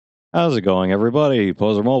How's it going, everybody?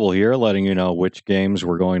 Pozermobil here, letting you know which games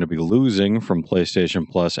we're going to be losing from PlayStation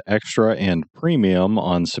Plus Extra and Premium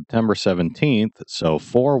on September 17th, so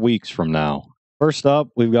 4 weeks from now. First up,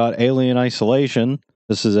 we've got Alien Isolation.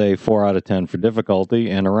 This is a 4 out of 10 for difficulty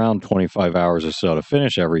and around 25 hours or so to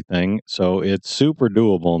finish everything, so it's super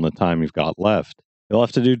doable in the time you've got left. You'll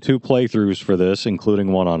have to do 2 playthroughs for this,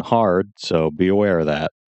 including one on hard, so be aware of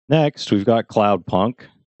that. Next, we've got Cloudpunk.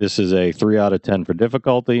 This is a 3 out of 10 for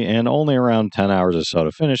difficulty and only around 10 hours or so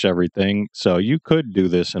to finish everything, so you could do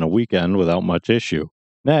this in a weekend without much issue.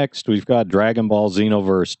 Next, we've got Dragon Ball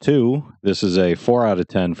Xenoverse 2. This is a 4 out of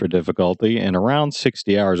 10 for difficulty and around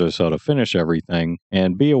 60 hours or so to finish everything.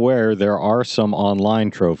 And be aware there are some online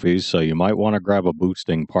trophies, so you might want to grab a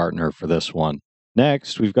boosting partner for this one.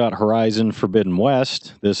 Next, we've got Horizon Forbidden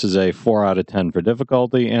West. This is a 4 out of 10 for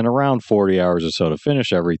difficulty and around 40 hours or so to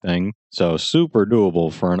finish everything, so super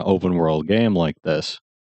doable for an open world game like this.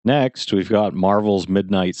 Next, we've got Marvel's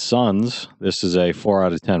Midnight Suns. This is a 4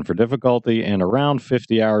 out of 10 for difficulty and around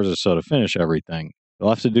 50 hours or so to finish everything. You'll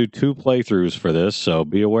have to do 2 playthroughs for this, so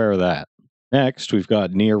be aware of that. Next, we've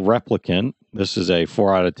got Nier Replicant. This is a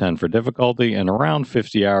 4 out of 10 for difficulty and around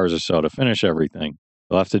 50 hours or so to finish everything.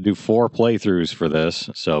 You'll have to do 4 playthroughs for this,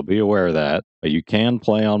 so be aware of that. But you can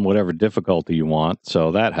play on whatever difficulty you want,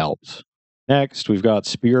 so that helps. Next, we've got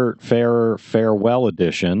Spiritfarer Farewell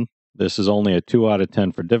Edition. This is only a 2 out of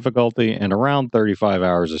 10 for difficulty and around 35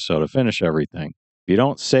 hours or so to finish everything. If you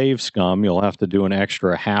don't save scum, you'll have to do an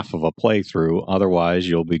extra half of a playthrough, otherwise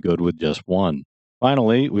you'll be good with just 1.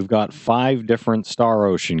 Finally, we've got 5 different Star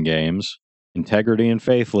Ocean games: Integrity and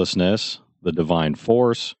Faithlessness, The Divine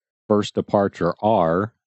Force, First Departure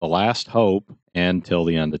R, The Last Hope, and Till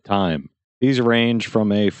the End of Time. These range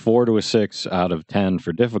from a 4 to a 6 out of 10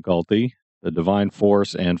 for difficulty. The Divine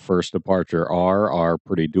Force and First Departure R are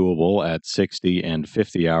pretty doable at 60 and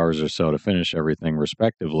 50 hours or so to finish everything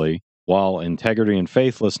respectively, while Integrity and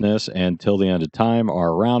Faithlessness and Till the End of Time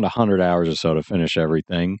are around 100 hours or so to finish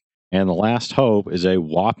everything, and The Last Hope is a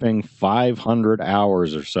whopping 500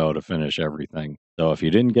 hours or so to finish everything. So if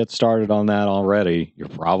you didn't get started on that already, you're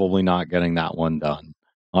probably not getting that one done.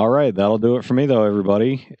 All right, that'll do it for me though,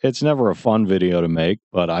 everybody. It's never a fun video to make,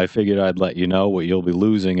 but I figured I'd let you know what you'll be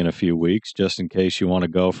losing in a few weeks, just in case you want to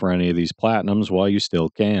go for any of these platinums while you still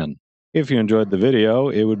can. If you enjoyed the video,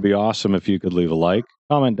 it would be awesome if you could leave a like,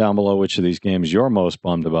 comment down below which of these games you're most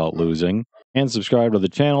bummed about losing, and subscribe to the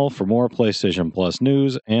channel for more PlayStation Plus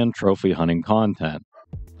news and trophy hunting content.